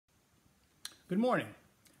Good morning.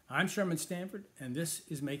 I'm Sherman Stanford, and this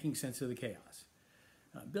is Making Sense of the Chaos.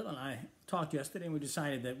 Bill and I talked yesterday, and we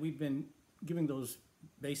decided that we've been giving those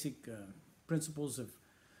basic principles of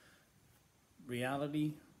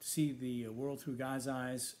reality, to see the world through God's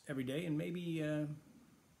eyes every day, and maybe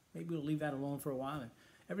we'll leave that alone for a while. And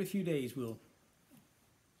every few days we'll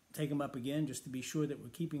take them up again just to be sure that we're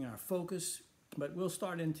keeping our focus. But we'll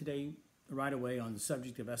start in today right away on the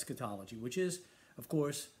subject of eschatology, which is, of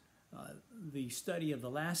course, the study of the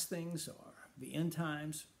last things or the end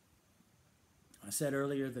times. I said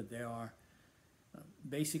earlier that there are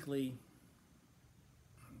basically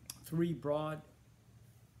three broad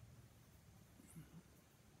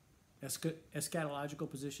eschatological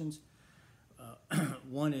positions.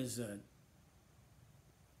 One is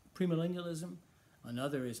premillennialism,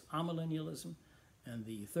 another is amillennialism, and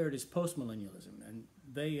the third is postmillennialism. And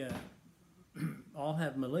they all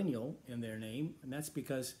have millennial in their name, and that's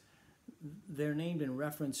because they're named in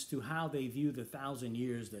reference to how they view the 1,000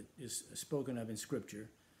 years that is spoken of in Scripture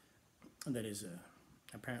that is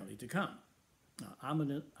apparently to come.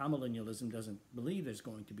 Amillennialism doesn't believe there's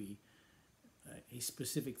going to be a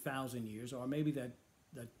specific 1,000 years, or maybe that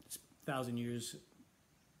 1,000 years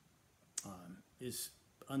is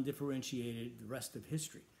undifferentiated the rest of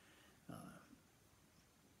history.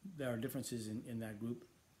 There are differences in that group.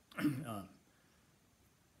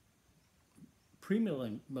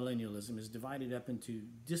 Premillennialism is divided up into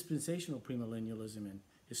dispensational premillennialism and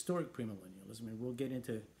historic premillennialism, and we'll get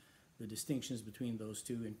into the distinctions between those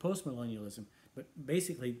two in postmillennialism. But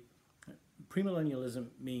basically, premillennialism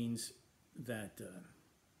means that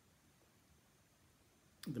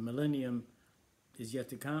the millennium is yet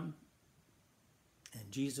to come,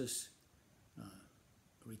 and Jesus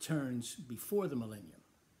returns before the millennium.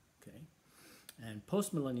 Okay, and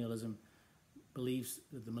postmillennialism believes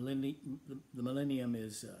that the millennium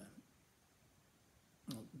is,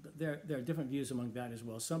 there are different views among that as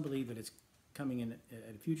well. Some believe that it's coming in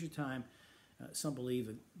at a future time. Some believe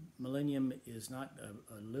that millennium is not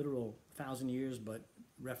a literal 1,000 years, but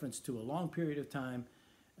reference to a long period of time.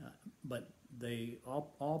 But they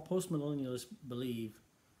all postmillennialists believe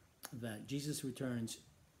that Jesus returns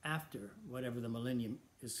after whatever the millennium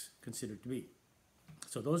is considered to be.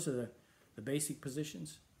 So those are the basic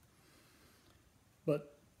positions.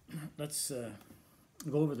 But let's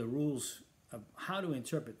go over the rules of how to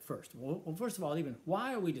interpret first. Well, first of all, even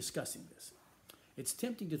why are we discussing this? It's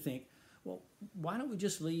tempting to think, well, why don't we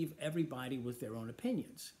just leave everybody with their own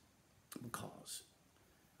opinions? Because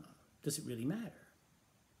does it really matter?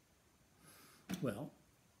 Well,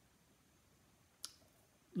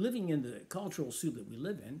 living in the cultural soup that we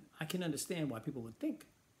live in, I can understand why people would think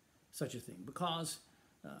such a thing, because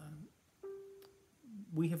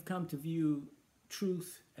we have come to view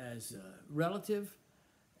truth as relative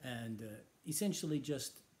and essentially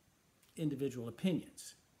just individual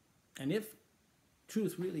opinions. And if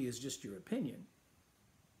truth really is just your opinion,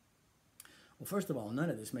 well, first of all, none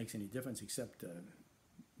of this makes any difference except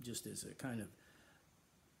just as a kind of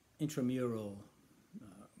intramural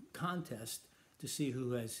contest to see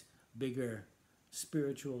who has bigger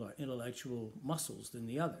spiritual or intellectual muscles than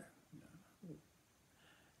the other.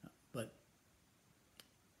 But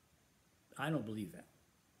I don't believe that,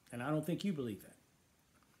 and I don't think you believe that.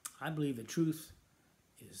 I believe that truth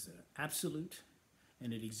is absolute,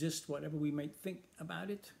 and it exists whatever we might think about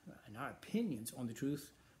it, and our opinions on the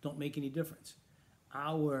truth don't make any difference.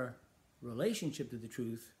 Our relationship to the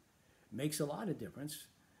truth makes a lot of difference,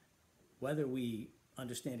 whether we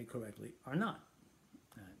understand it correctly or not.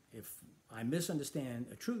 If I misunderstand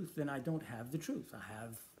a truth, then I don't have the truth. I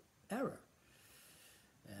have error.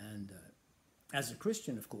 And as a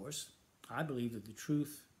Christian, of course, I believe that the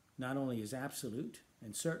truth not only is absolute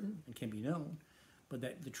and certain and can be known, but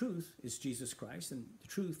that the truth is Jesus Christ, and the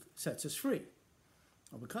truth sets us free.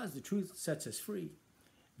 Well, because the truth sets us free,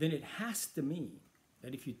 then it has to mean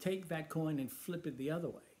that if you take that coin and flip it the other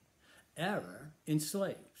way, error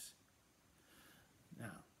enslaves.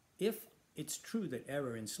 Now, if it's true that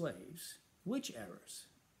error enslaves, which errors?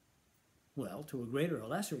 Well, to a greater or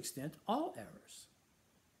lesser extent, all errors.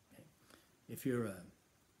 Okay. If you're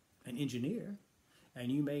an engineer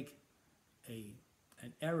and you make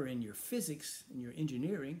an error in your physics, in your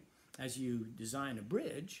engineering, as you design a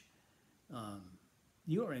bridge,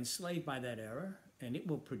 you are enslaved by that error, and it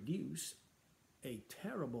will produce a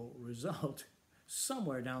terrible result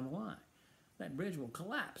somewhere down the line. That bridge will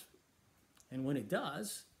collapse. And when it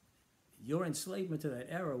does, your enslavement to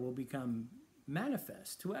that error will become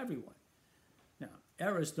manifest to everyone. Now,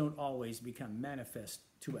 errors don't always become manifest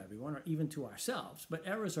to everyone or even to ourselves, but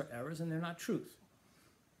errors are errors and they're not truth.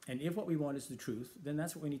 And if what we want is the truth, then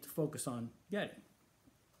that's what we need to focus on getting.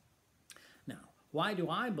 Now, why do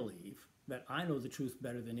I believe that I know the truth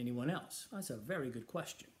better than anyone else? That's a very good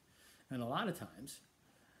question. And a lot of times,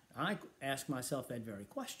 I ask myself that very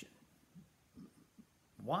question.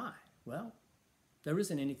 Why? Well, there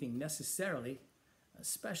isn't anything necessarily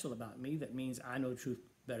special about me that means I know truth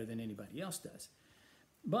better than anybody else does.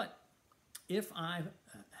 But if I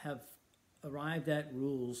have arrived at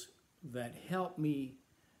rules that help me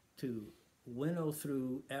to winnow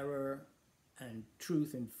through error and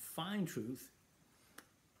truth and find truth,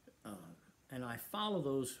 and I follow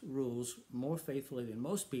those rules more faithfully than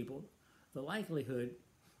most people, the likelihood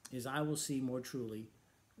is I will see more truly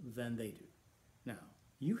than they do. Now,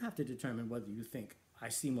 you have to determine whether you think I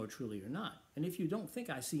see more truly or not. And if you don't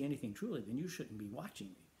think I see anything truly, then you shouldn't be watching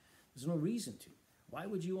me. There's no reason to. Why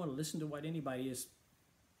would you want to listen to what anybody is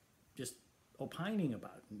just opining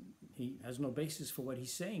about? And he has no basis for what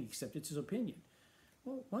he's saying except it's his opinion.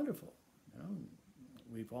 Well, wonderful. You know,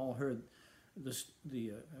 we've all heard the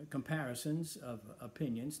comparisons of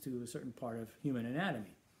opinions to a certain part of human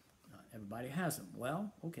anatomy. Everybody has them.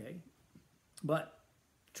 Well, okay. But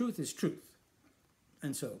truth is truth.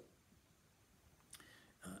 And so,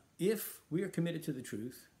 if we are committed to the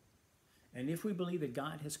truth, and if we believe that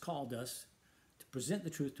God has called us to present the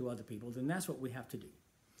truth to other people, then that's what we have to do.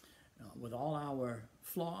 With all our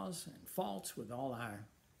flaws and faults, with all our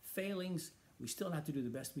failings, we still have to do the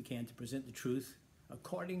best we can to present the truth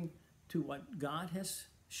according to what God has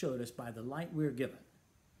showed us by the light we're given.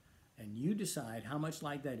 And you decide how much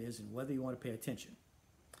light that is and whether you want to pay attention.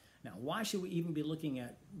 Now, why should we even be looking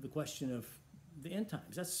at the question of the end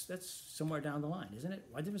times? That's somewhere down the line, isn't it?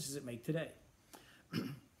 What difference does it make today?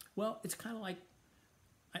 Well, it's kind of like,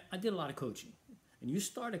 I did a lot of coaching. And you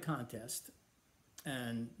start a contest,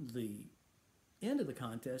 and the end of the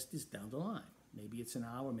contest is down the line. Maybe it's an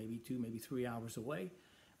hour, maybe 2, maybe 3 hours away.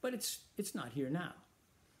 But it's not here now.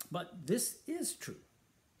 But this is true.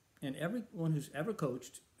 And everyone who's ever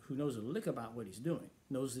coached, who knows a lick about what he's doing,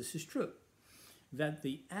 knows this is true. That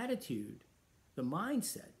the attitude, the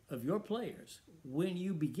mindset of your players when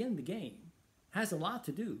you begin the game has a lot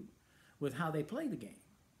to do with how they play the game.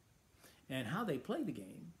 And how they play the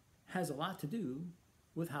game has a lot to do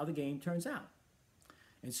with how the game turns out.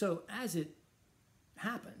 And so as it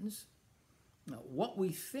happens, what we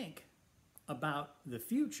think about the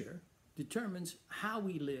future determines how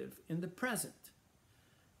we live in the present.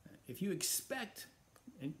 If you expect,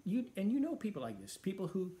 and you know people like this, people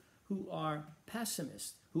who are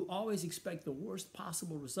pessimists, who always expect the worst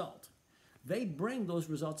possible result, they bring those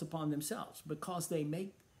results upon themselves because they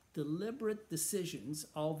make deliberate decisions,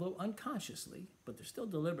 although unconsciously, but they're still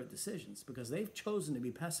deliberate decisions because they've chosen to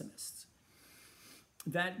be pessimists,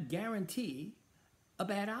 that guarantee a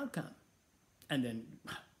bad outcome. And then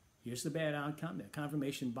here's the bad outcome. Their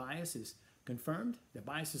confirmation bias is confirmed. Their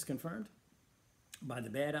bias is confirmed by the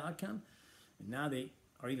bad outcome. And now they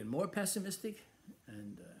are even more pessimistic.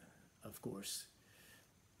 And of course,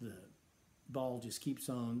 the snowball just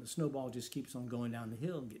keeps on going down the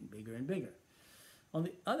hill and getting bigger and bigger. On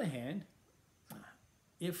the other hand,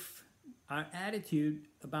 if our attitude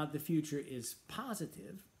about the future is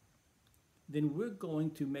positive, then we're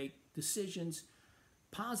going to make decisions,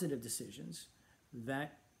 positive decisions,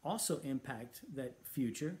 that also impact that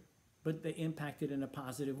future, but they impact it in a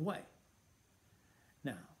positive way.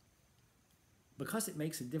 Now, because it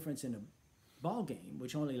makes a difference in a ball game,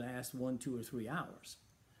 which only lasts 1, 2, or 3 hours,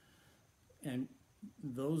 and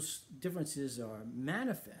those differences are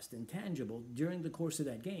manifest and tangible during the course of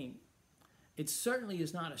that game, it certainly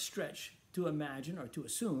is not a stretch to imagine or to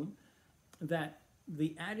assume that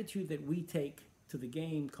the attitude that we take to the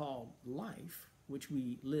game called life, which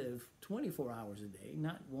we live 24 hours a day,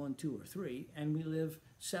 not 1, 2, or 3, and we live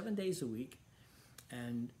 7 days a week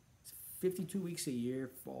and 52 weeks a year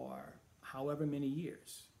for however many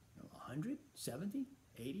years, 100, 70,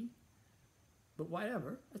 80, but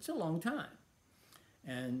whatever, it's a long time.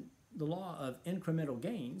 And the law of incremental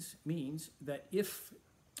gains means that if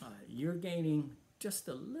you're gaining just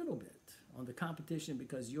a little bit on the competition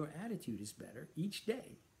because your attitude is better each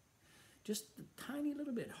day, just a tiny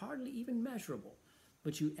little bit, hardly even measurable,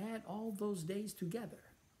 but you add all those days together,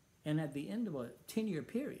 and at the end of a 10-year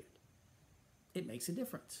period, it makes a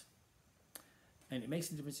difference. And it makes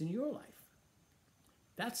a difference in your life.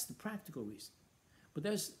 That's the practical reason. But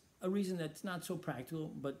there's a reason that's not so practical,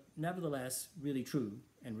 but nevertheless really true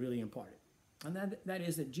and really important. And that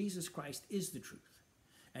is that Jesus Christ is the truth.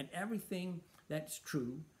 And everything that's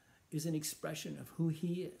true is an expression of who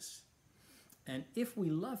he is. And if we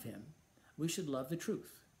love him, we should love the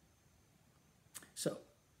truth. So,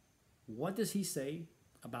 what does he say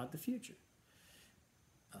about the future.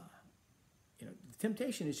 The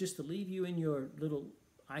temptation is just to leave you in your little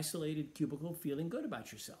isolated cubicle feeling good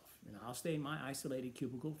about yourself. And I'll stay in my isolated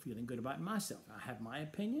cubicle feeling good about myself. I have my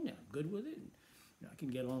opinion, and I'm good with it. And, I can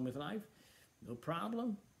get along with life, no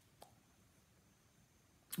problem.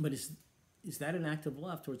 But is that an act of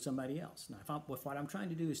love towards somebody else? Now, if what I'm trying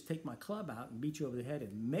to do is take my club out and beat you over the head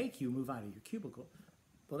and make you move out of your cubicle,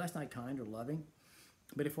 well, that's not kind or loving.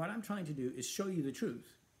 But if what I'm trying to do is show you the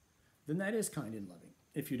truth, then that is kind and loving.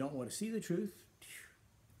 If you don't want to see the truth,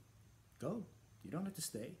 go. You don't have to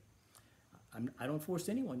stay. I don't force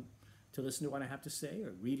anyone to listen to what I have to say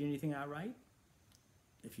or read anything I write.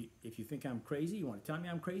 If you think I'm crazy, you want to tell me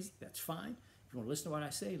I'm crazy, that's fine. If you want to listen to what I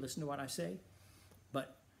say, listen to what I say.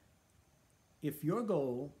 But if your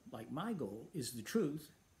goal, like my goal, is the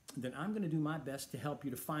truth, then I'm going to do my best to help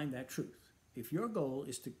you to find that truth. If your goal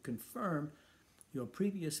is to confirm your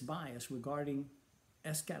previous bias regarding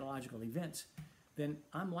eschatological events, then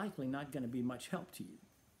I'm likely not going to be much help to you.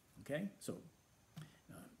 Okay? So,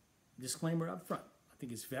 disclaimer up front. I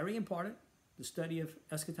think it's very important, the study of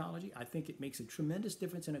eschatology. I think it makes a tremendous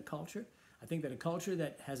difference in a culture. I think that a culture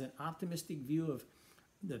that has an optimistic view of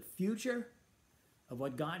the future, of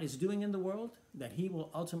what God is doing in the world, that he will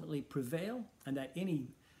ultimately prevail, and that any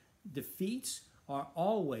defeats are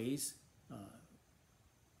always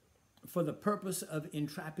for the purpose of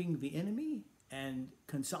entrapping the enemy and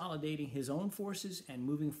consolidating his own forces and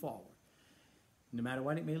moving forward, no matter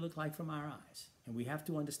what it may look like from our eyes. And we have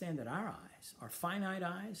to understand that our eyes are finite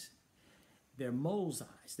eyes. They're mole's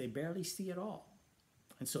eyes. They barely see at all.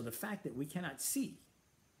 And so the fact that we cannot see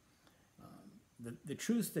the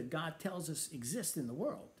truth that God tells us exists in the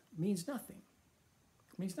world means nothing.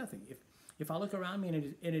 It means nothing. If I look around me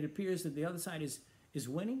and it appears that the other side is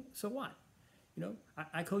winning, so what?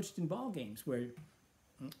 I coached in ball games where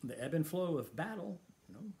the ebb and flow of battle,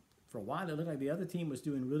 for a while it looked like the other team was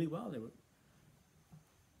doing really well. They were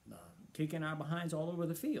kicking our behinds all over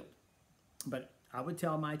the field. But I would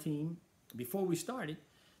tell my team before we started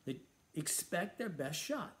that expect their best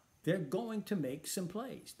shot. They're going to make some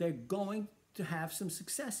plays. They're going to have some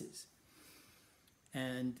successes.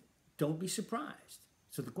 And don't be surprised.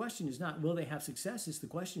 So the question is not, will they have successes? The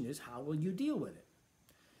question is, how will you deal with it?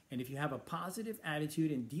 And if you have a positive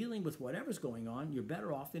attitude in dealing with whatever's going on, you're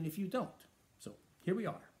better off than if you don't. So here we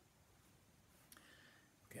are.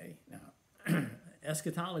 Okay, now,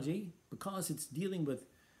 eschatology, because it's dealing with,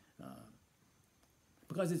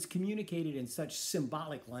 because it's communicated in such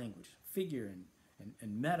symbolic language, figure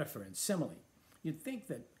and metaphor and simile, you'd think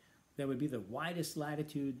that there would be the widest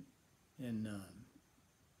latitude in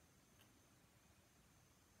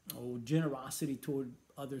generosity toward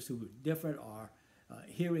others who are different, or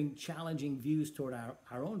hearing challenging views toward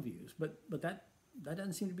our own views. But that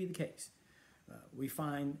doesn't seem to be the case. We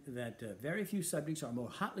find that very few subjects are more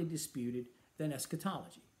hotly disputed than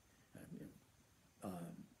eschatology.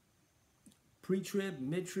 Pre-trib,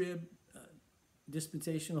 mid-trib,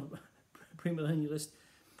 dispensational premillennialists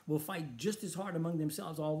will fight just as hard among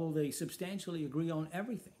themselves, although they substantially agree on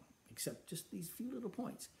everything, except just these few little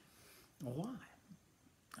points. Well, why?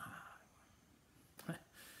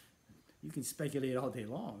 You can speculate all day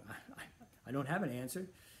long. I don't have an answer,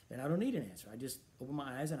 and I don't need an answer. I just open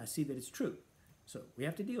my eyes and I see that it's true. So we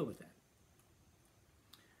have to deal with that.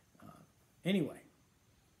 Anyway,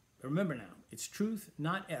 remember now, it's truth,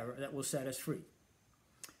 not error, that will set us free.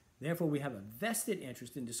 Therefore, we have a vested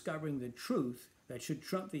interest in discovering the truth that should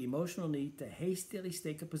trump the emotional need to hastily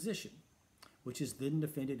stake a position, which is then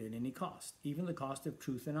defended at any cost, even the cost of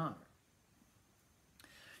truth and honor.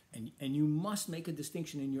 And you must make a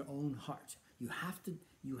distinction in your own heart. You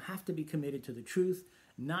have to be committed to the truth,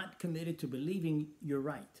 not committed to believing you're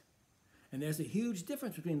right. And there's a huge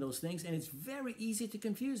difference between those things, and it's very easy to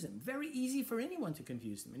confuse them. Very easy for anyone to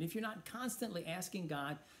confuse them. And if you're not constantly asking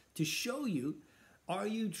God to show you, are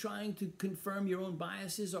you trying to confirm your own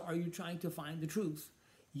biases, or are you trying to find the truth,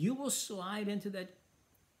 you will slide into that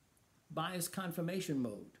bias confirmation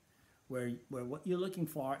mode, where what you're looking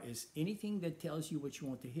for is anything that tells you what you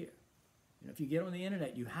want to hear. If you get on the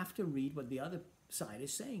internet, you have to read what the other side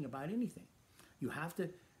is saying about anything. You have to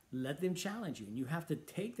let them challenge you, and you have to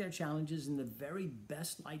take their challenges in the very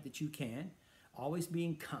best light that you can, always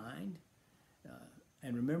being kind,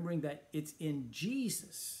 and remembering that it's in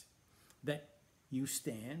Jesus that you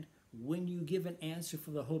stand when you give an answer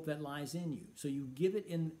for the hope that lies in you. So you give it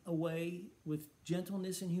in a way with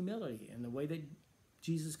gentleness and humility, in the way that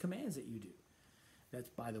Jesus commands that you do. That's,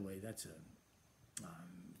 by the way, that's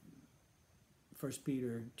 1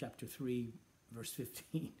 Peter chapter 3, verse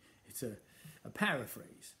 15. It's a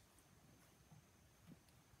paraphrase.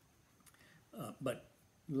 But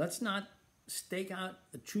let's not stake out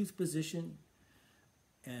a truth position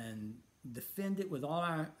and defend it with all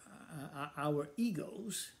our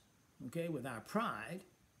egos, okay, with our pride,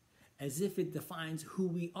 as if it defines who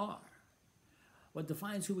we are. What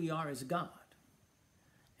defines who we are is God.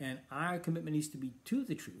 And our commitment needs to be to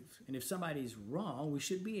the truth. And if somebody's wrong, we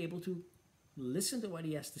should be able to listen to what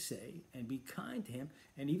he has to say and be kind to him.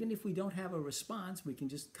 And even if we don't have a response, we can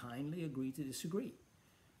just kindly agree to disagree.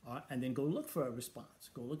 And then go look for a response,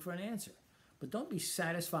 go look for an answer. But don't be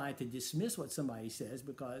satisfied to dismiss what somebody says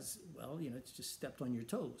because, well, it's just stepped on your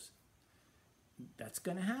toes. That's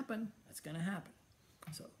going to happen. That's going to happen.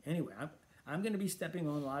 So anyway, I'm going to be stepping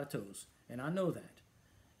on a lot of toes, and I know that.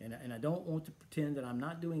 And I don't want to pretend that I'm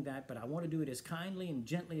not doing that, but I want to do it as kindly and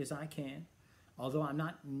gently as I can, although I'm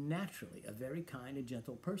not naturally a very kind and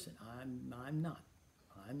gentle person. I'm not.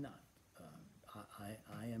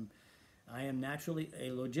 I am naturally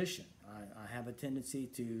a logician. I have a tendency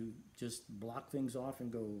to just block things off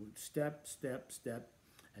and go step, step, step,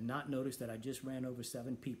 and not notice that I just ran over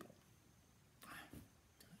 7 people.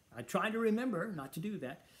 I try to remember not to do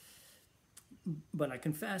that, but I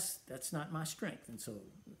confess that's not my strength. And so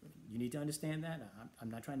you need to understand that. I'm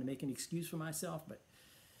not trying to make an excuse for myself, but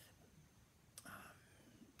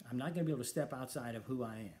I'm not going to be able to step outside of who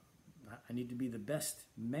I am. I need to be the best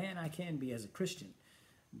man I can be as a Christian,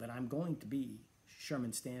 but I'm going to be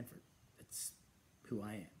Sherman Stanford. That's who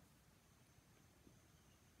I am.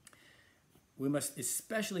 We must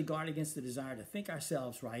especially guard against the desire to think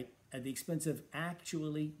ourselves right at the expense of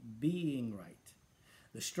actually being right.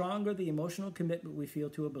 The stronger the emotional commitment we feel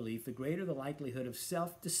to a belief, the greater the likelihood of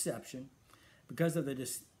self-deception because of the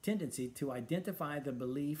tendency to identify the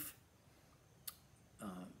belief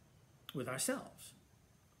with ourselves.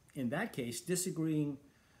 In that case,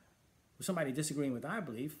 somebody disagreeing with our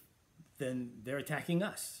belief, then they're attacking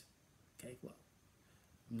us. Okay, well,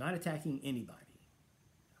 I'm not attacking anybody.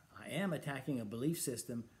 I am attacking a belief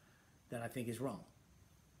system that I think is wrong,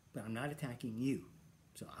 but I'm not attacking you.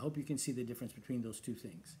 So I hope you can see the difference between those two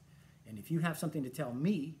things. And if you have something to tell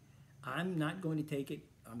me, I'm not going to take it.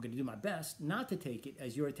 I'm going to do my best not to take it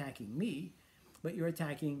as you're attacking me, but you're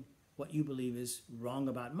attacking what you believe is wrong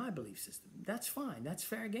about my belief system. That's fine. That's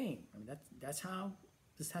fair game. I mean, that's how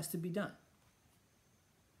this has to be done.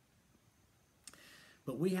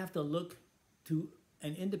 But we have to look to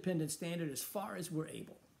an independent standard as far as we're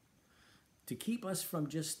able to keep us from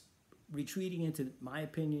just retreating into my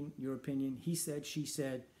opinion, your opinion, he said, she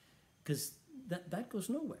said, because that goes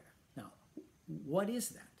nowhere. Now, what is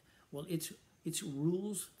that? Well, it's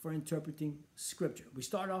rules for interpreting Scripture. We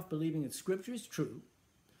start off believing that Scripture is true.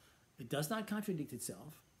 It does not contradict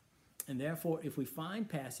itself. And therefore, if we find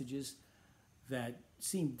passages that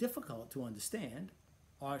seem difficult to understand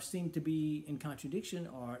or seem to be in contradiction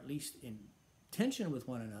or at least in tension with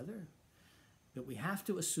one another, that we have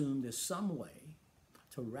to assume there's some way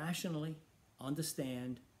to rationally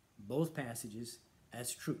understand both passages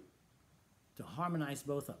as true, to harmonize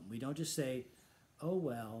both of them. We don't just say, oh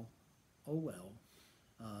well,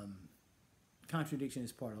 contradiction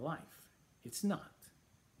is part of life. It's not,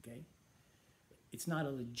 okay? It's not a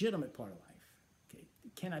legitimate part of life, okay?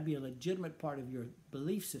 It cannot be a legitimate part of your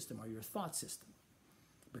belief system or your thought system,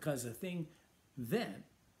 because the thing then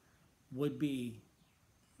would be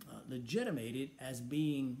legitimated as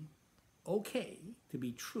being okay to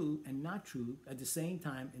be true and not true at the same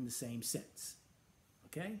time in the same sense,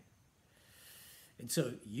 okay? And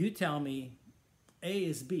so you tell me A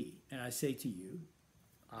is B, and I say to you,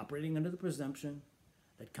 operating under the presumption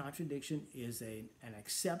that contradiction is an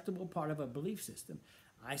acceptable part of a belief system,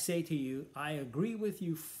 I say to you, I agree with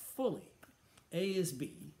you fully. A is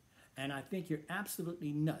B, and I think you're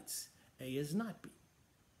absolutely nuts. A is not B.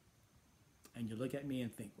 And you look at me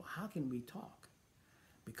and think, well, how can we talk?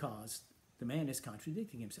 Because the man is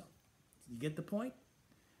contradicting himself. You get the point?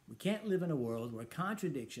 We can't live in a world where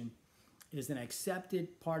contradiction is an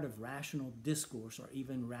accepted part of rational discourse or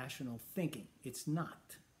even rational thinking. It's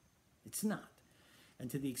not. It's not. And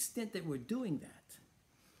to the extent that we're doing that,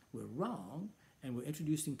 we're wrong, and we're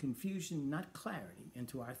introducing confusion, not clarity,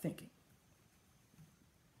 into our thinking.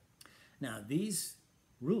 Now, these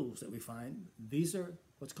rules that we find, these are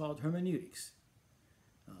what's called hermeneutics.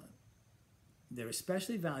 They're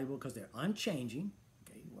especially valuable because they're unchanging.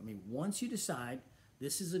 Okay? I mean, once you decide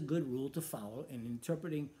this is a good rule to follow in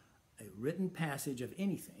interpreting a written passage of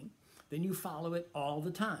anything, then you follow it all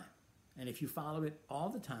the time. And if you follow it all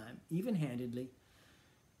the time, even-handedly,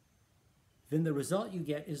 then the result you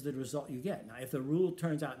get is the result you get. Now, if the rule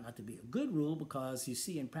turns out not to be a good rule because you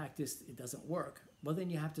see in practice it doesn't work, well, then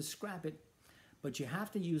you have to scrap it. But you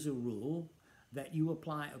have to use a rule that you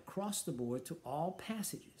apply across the board to all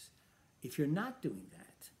passages. If you're not doing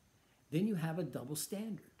that, then you have a double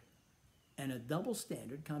standard. And a double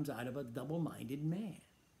standard comes out of a double-minded man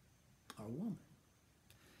or woman.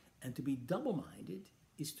 And to be double-minded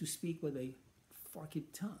is to speak with a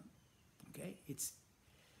forked tongue. Okay? It's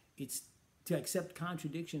to accept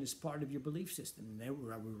contradiction as part of your belief system. And then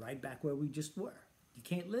we're right back where we just were. You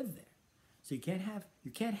can't live there. So you can't have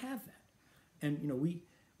that. And we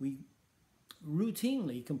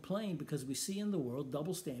routinely complain because we see in the world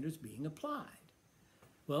double standards being applied.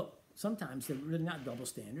 Well, sometimes they're really not double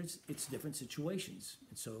standards, it's different situations.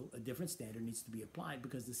 And so a different standard needs to be applied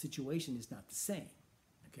because the situation is not the same.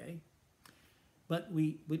 Okay? But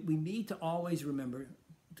we need to always remember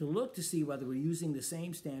to look to see whether we're using the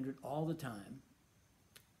same standard all the time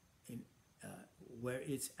where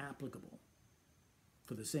it's applicable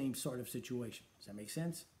for the same sort of situation. Does that make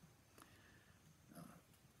sense?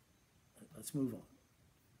 Let's move on.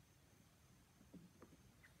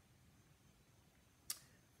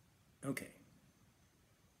 Okay.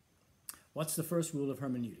 What's the first rule of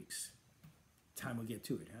hermeneutics? Time we'll get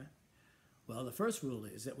to it, huh? Well, the first rule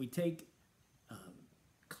is that we take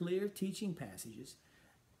clear teaching passages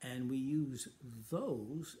and we use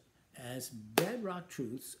those as bedrock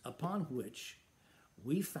truths upon which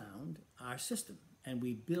we found our system, and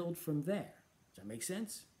we build from there. Does that make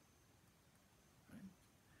sense?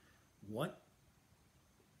 Right.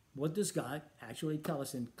 What does God actually tell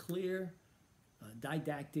us in clear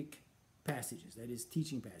didactic passages, that is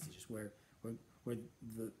teaching passages, where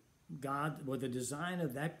the design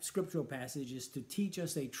of that scriptural passage is to teach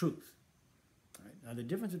us a truth. Right? Now, the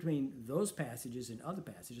difference between those passages and other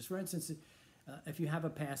passages, for instance, if you have a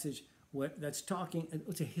passage that's talking,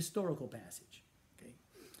 it's a historical passage, okay,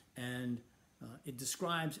 and it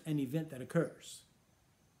describes an event that occurs.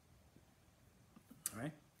 All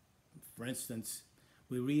right. For instance,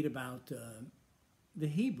 we read about the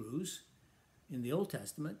Hebrews in the Old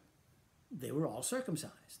Testament. They were all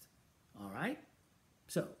circumcised. All right?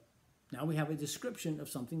 So, now we have a description of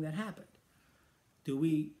something that happened. Do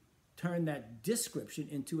we turn that description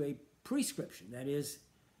into a prescription? That is,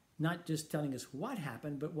 not just telling us what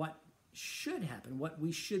happened, but what should happen, what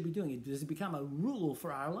we should be doing. Does it become a rule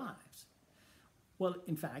for our lives? Well,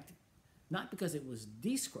 in fact, not because it was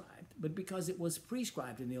described, but because it was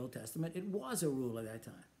prescribed in the Old Testament. It was a rule at that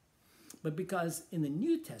time. But because in the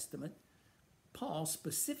New Testament, Paul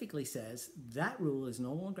specifically says that rule is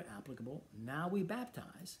no longer applicable. Now we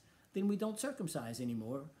baptize, then we don't circumcise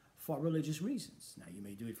anymore for religious reasons. Now you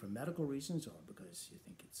may do it for medical reasons or because you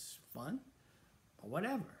think it's fun or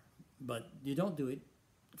whatever, but you don't do it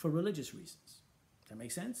for religious reasons. Does that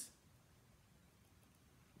make sense?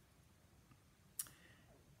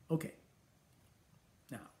 Okay.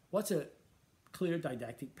 Now, what's a clear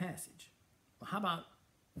didactic passage? Well, how about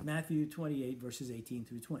Matthew 28, verses 18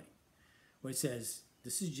 through 20, where it says,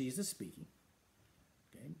 this is Jesus speaking.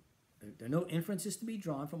 Okay? There are no inferences to be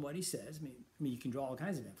drawn from what he says. I mean, you can draw all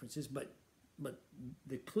kinds of inferences, but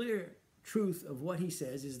the clear truth of what he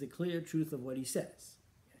says is the clear truth of what he says.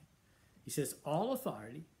 Okay? He says, all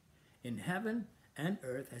authority in heaven and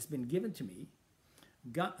earth has been given to me.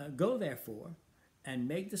 Go therefore and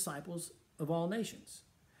make disciples of all nations,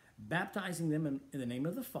 baptizing them in the name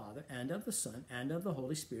of the Father and of the Son and of the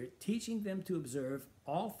Holy Spirit, teaching them to observe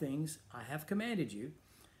all things I have commanded you.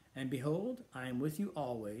 And behold, I am with you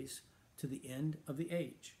always to the end of the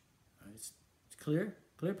age. All right, it's clear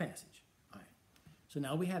passage. All right. So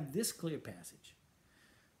now we have this clear passage.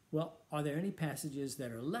 Well, are there any passages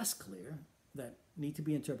that are less clear that need to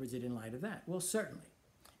be interpreted in light of that? Well, certainly.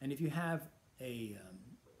 And if you have a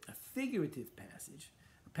figurative passage,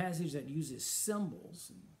 a passage that uses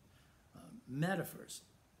symbols and metaphors,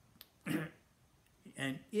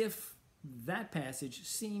 and if that passage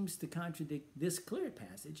seems to contradict this clear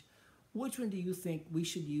passage, which one do you think we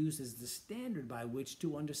should use as the standard by which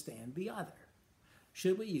to understand the other?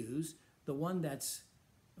 Should we use the one that's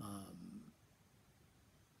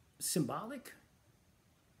symbolic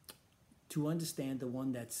to understand the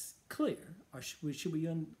one that's clear, or should we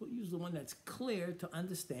use the one that's clear to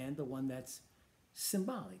understand the one that's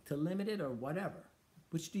symbolic, to limit it or whatever?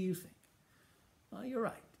 Which do you think? Well, you're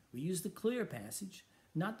right. We use the clear passage,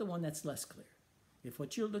 not the one that's less clear. If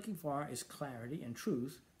what you're looking for is clarity and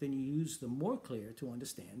truth, then you use the more clear to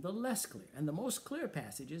understand the less clear. And the most clear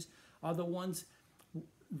passages are the ones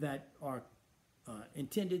that are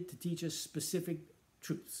intended to teach us specific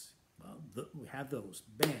truths. Well, we have those.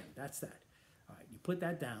 Bam, that's that. All right, you put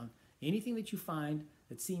that down. Anything that you find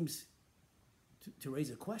that seems to raise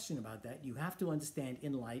a question about that, you have to understand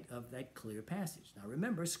in light of that clear passage. Now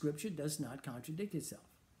remember, Scripture does not contradict itself.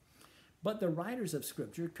 But the writers of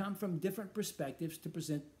Scripture come from different perspectives to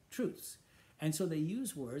present truths. And so they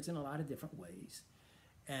use words in a lot of different ways.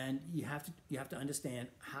 And you have to understand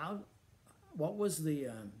what was the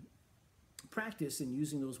practice in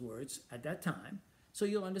using those words at that time, so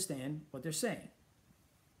you'll understand what they're saying.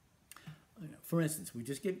 For instance, we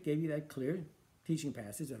just gave you that clear teaching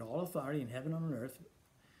passage that all authority in heaven and on earth,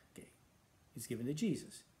 is given to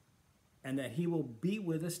Jesus, and that he will be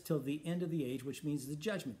with us till the end of the age, which means the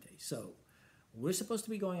judgment day. So we're supposed to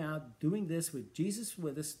be going out doing this with Jesus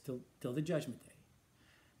with us till the judgment day.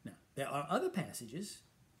 Now, there are other passages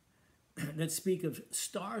that speak of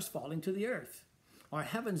stars falling to the earth, or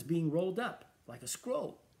heavens being rolled up like a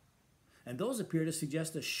scroll. And those appear to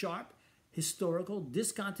suggest a sharp historical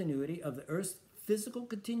discontinuity of the earth's physical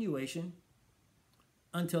continuation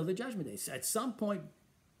until the judgment day. So at some point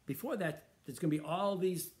before that, there's going to be all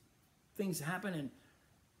these things happen, and,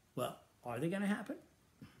 well, are they going to happen?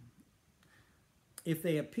 If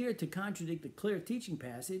they appear to contradict the clear teaching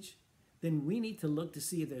passage, then we need to look to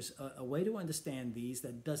see if there's a way to understand these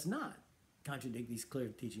that does not contradict these clear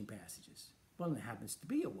teaching passages. Well, there happens to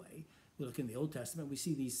be a way. We look in the Old Testament, we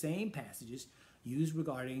see these same passages used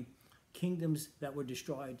regarding kingdoms that were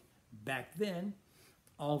destroyed back then,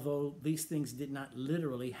 although these things did not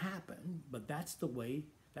literally happen. But that's the way,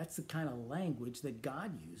 that's the kind of language that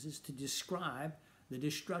God uses to describe the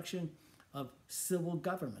destruction of civil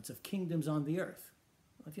governments, of kingdoms on the earth.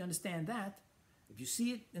 Well, if you understand that, if you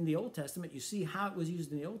see it in the Old Testament, you see how it was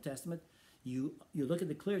used in the Old Testament, you look at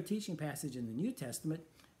the clear teaching passage in the New Testament,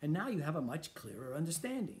 and now you have a much clearer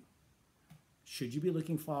understanding. Should you be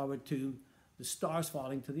looking forward to the stars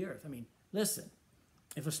falling to the earth? I mean, listen,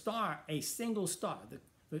 if a single star,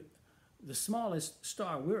 the smallest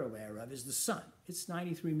star we're aware of is the sun. It's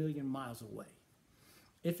 93 million miles away.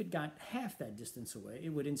 If it got half that distance away, it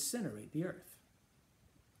would incinerate the earth.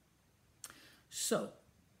 So,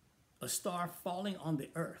 a star falling on the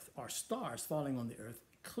earth, or stars falling on the earth,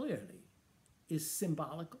 clearly is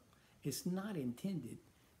symbolical. It's not intended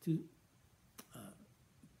to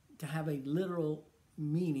have a literal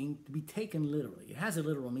meaning, to be taken literally. It has a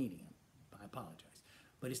literal meaning, I apologize,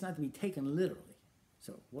 but it's not to be taken literally.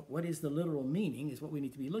 So what is the literal meaning is what we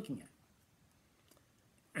need to be looking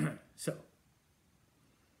at. So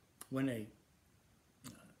when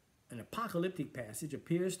an apocalyptic passage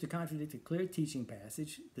appears to contradict a clear teaching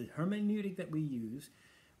passage, the hermeneutic that we use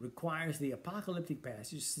requires the apocalyptic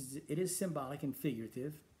passage, it is symbolic and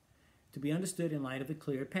figurative, to be understood in light of the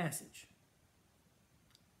clear passage.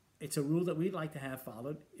 It's a rule that we'd like to have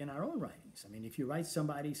followed in our own writings. I mean, if you write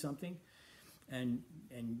somebody something and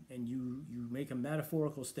you make a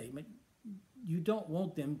metaphorical statement, you don't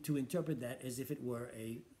want them to interpret that as if it were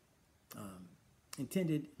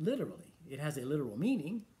intended literally. It has a literal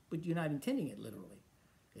meaning, but you're not intending it literally.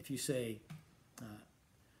 If you say,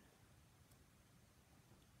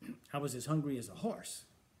 I was as hungry as a horse.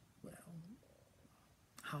 Well,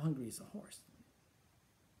 how hungry is a horse?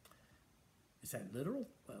 Is that literal?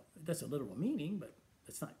 Well, that's a literal meaning, but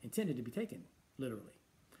it's not intended to be taken literally.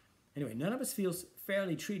 Anyway, none of us feels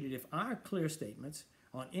fairly treated if our clear statements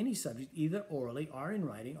on any subject, either orally or in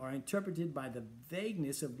writing, are interpreted by the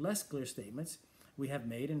vagueness of less clear statements we have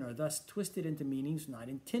made and are thus twisted into meanings not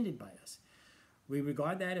intended by us. We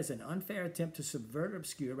regard that as an unfair attempt to subvert or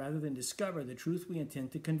obscure rather than discover the truth we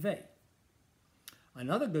intend to convey.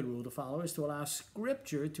 Another good rule to follow is to allow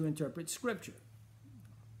Scripture to interpret Scripture.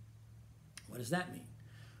 What does that mean?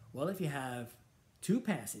 Well, if you have two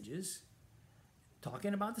passages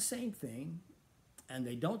talking about the same thing, and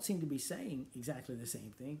they don't seem to be saying exactly the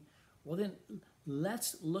same thing, well then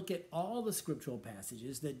let's look at all the scriptural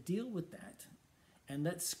passages that deal with that, and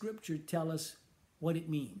let Scripture tell us what it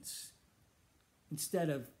means, instead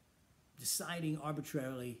of deciding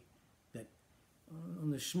arbitrarily that on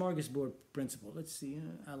the smorgasbord principle, let's see,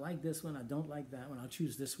 I like this one, I don't like that one, I'll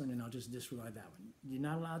choose this one, and I'll just disregard that one. You're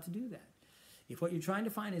not allowed to do that. If what you're trying to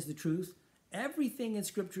find is the truth, everything in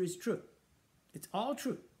Scripture is true. It's all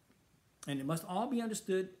true. And it must all be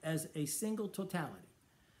understood as a single totality.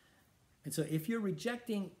 And so if you're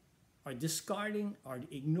rejecting or discarding or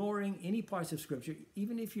ignoring any parts of Scripture,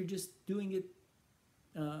 even if you're just doing it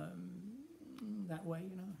that way,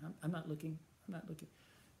 I'm not looking,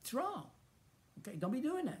 it's wrong. Okay, don't be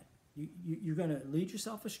doing that. You're going to lead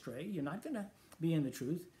yourself astray. You're not going to be in the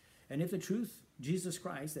truth. And if the truth, Jesus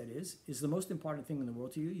Christ, that is the most important thing in the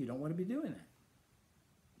world to you, you don't want to be doing that.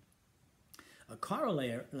 A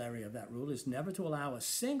corollary of that rule is never to allow a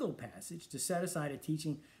single passage to set aside a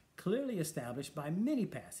teaching clearly established by many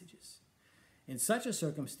passages. In such a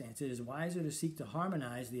circumstance, it is wiser to seek to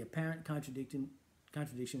harmonize the apparent contradiction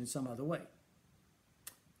in some other way.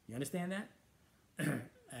 You understand that?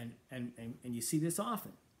 and you see this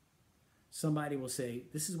often. Somebody will say,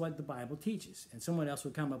 this is what the Bible teaches. And someone else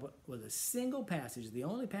will come up with a single passage, the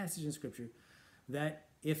only passage in Scripture, that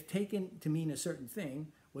if taken to mean a certain thing,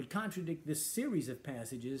 would contradict this series of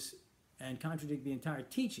passages and contradict the entire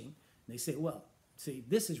teaching. And they say, well, see,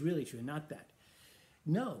 this is really true, not that.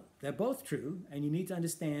 No, they're both true, and you need to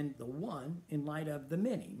understand the one in light of the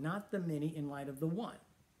many, not the many in light of the one.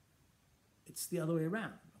 It's the other way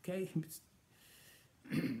around, okay?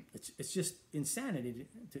 It's just insanity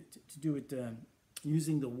to do it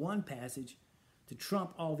using the one passage to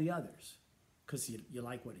trump all the others because you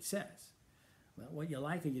like what it says. Well, what you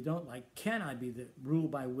like or you don't like cannot be the rule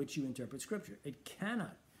by which you interpret Scripture. It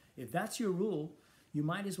cannot. If that's your rule, you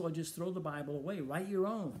might as well just throw the Bible away. Write your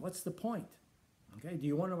own. What's the point? Okay? Do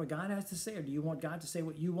you want to know what God has to say, or do you want God to say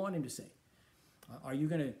what you want him to say? Are you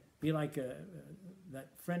going to be like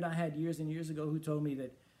that friend I had years and years ago who told me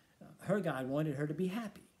that her God wanted her to be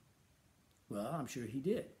happy? Well, I'm sure he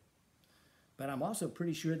did. But I'm also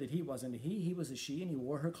pretty sure that he wasn't a he was a she, and he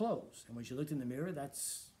wore her clothes. And when she looked in the mirror,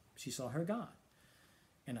 she saw her God.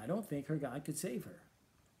 And I don't think her God could save her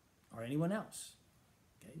or anyone else.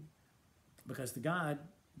 Okay? Because the God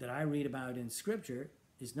that I read about in Scripture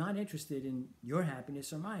is not interested in your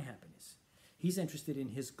happiness or my happiness. He's interested in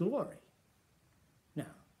his glory.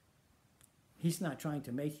 Now, he's not trying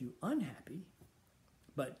to make you unhappy,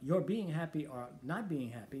 but your being happy or not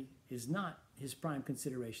being happy is not his prime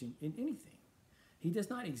consideration in anything. He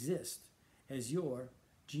does not exist as your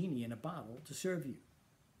genie in a bottle to serve you.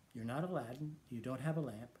 You're not Aladdin, you don't have a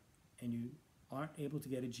lamp, and you aren't able to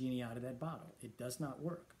get a genie out of that bottle. It does not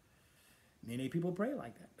work. Many people pray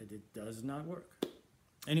like that, but it does not work.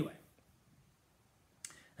 Anyway,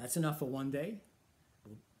 that's enough for one day.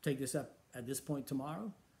 We'll take this up at this point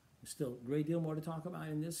tomorrow. There's still a great deal more to talk about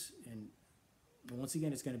in this, and once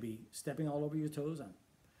again, it's going to be stepping all over your toes.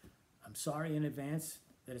 I'm sorry in advance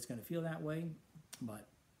that it's going to feel that way, but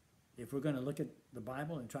if we're going to look at the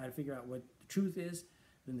Bible and try to figure out what the truth is,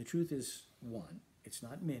 then the truth is one. It's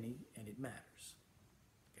not many, and it matters.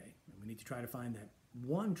 Okay? And we need to try to find that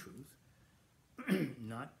one truth,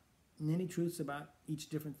 not many truths about each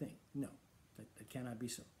different thing. No, that cannot be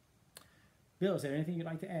so. Bill, is there anything you'd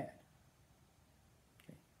like to add?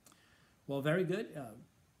 Okay. Well, very good.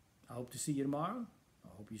 I hope to see you tomorrow. I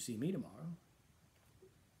hope you see me tomorrow.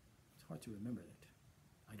 It's hard to remember that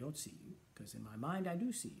I don't see you, because in my mind I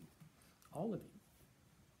do see you. All of you.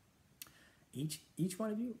 Each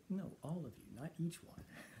one of you? No, all of you, not each one.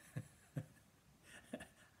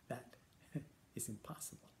 That is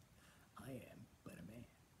impossible. I am but a man.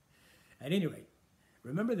 At any rate,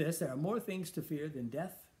 remember this, there are more things to fear than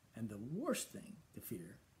death, and the worst thing to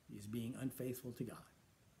fear is being unfaithful to God.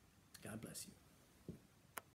 God bless you.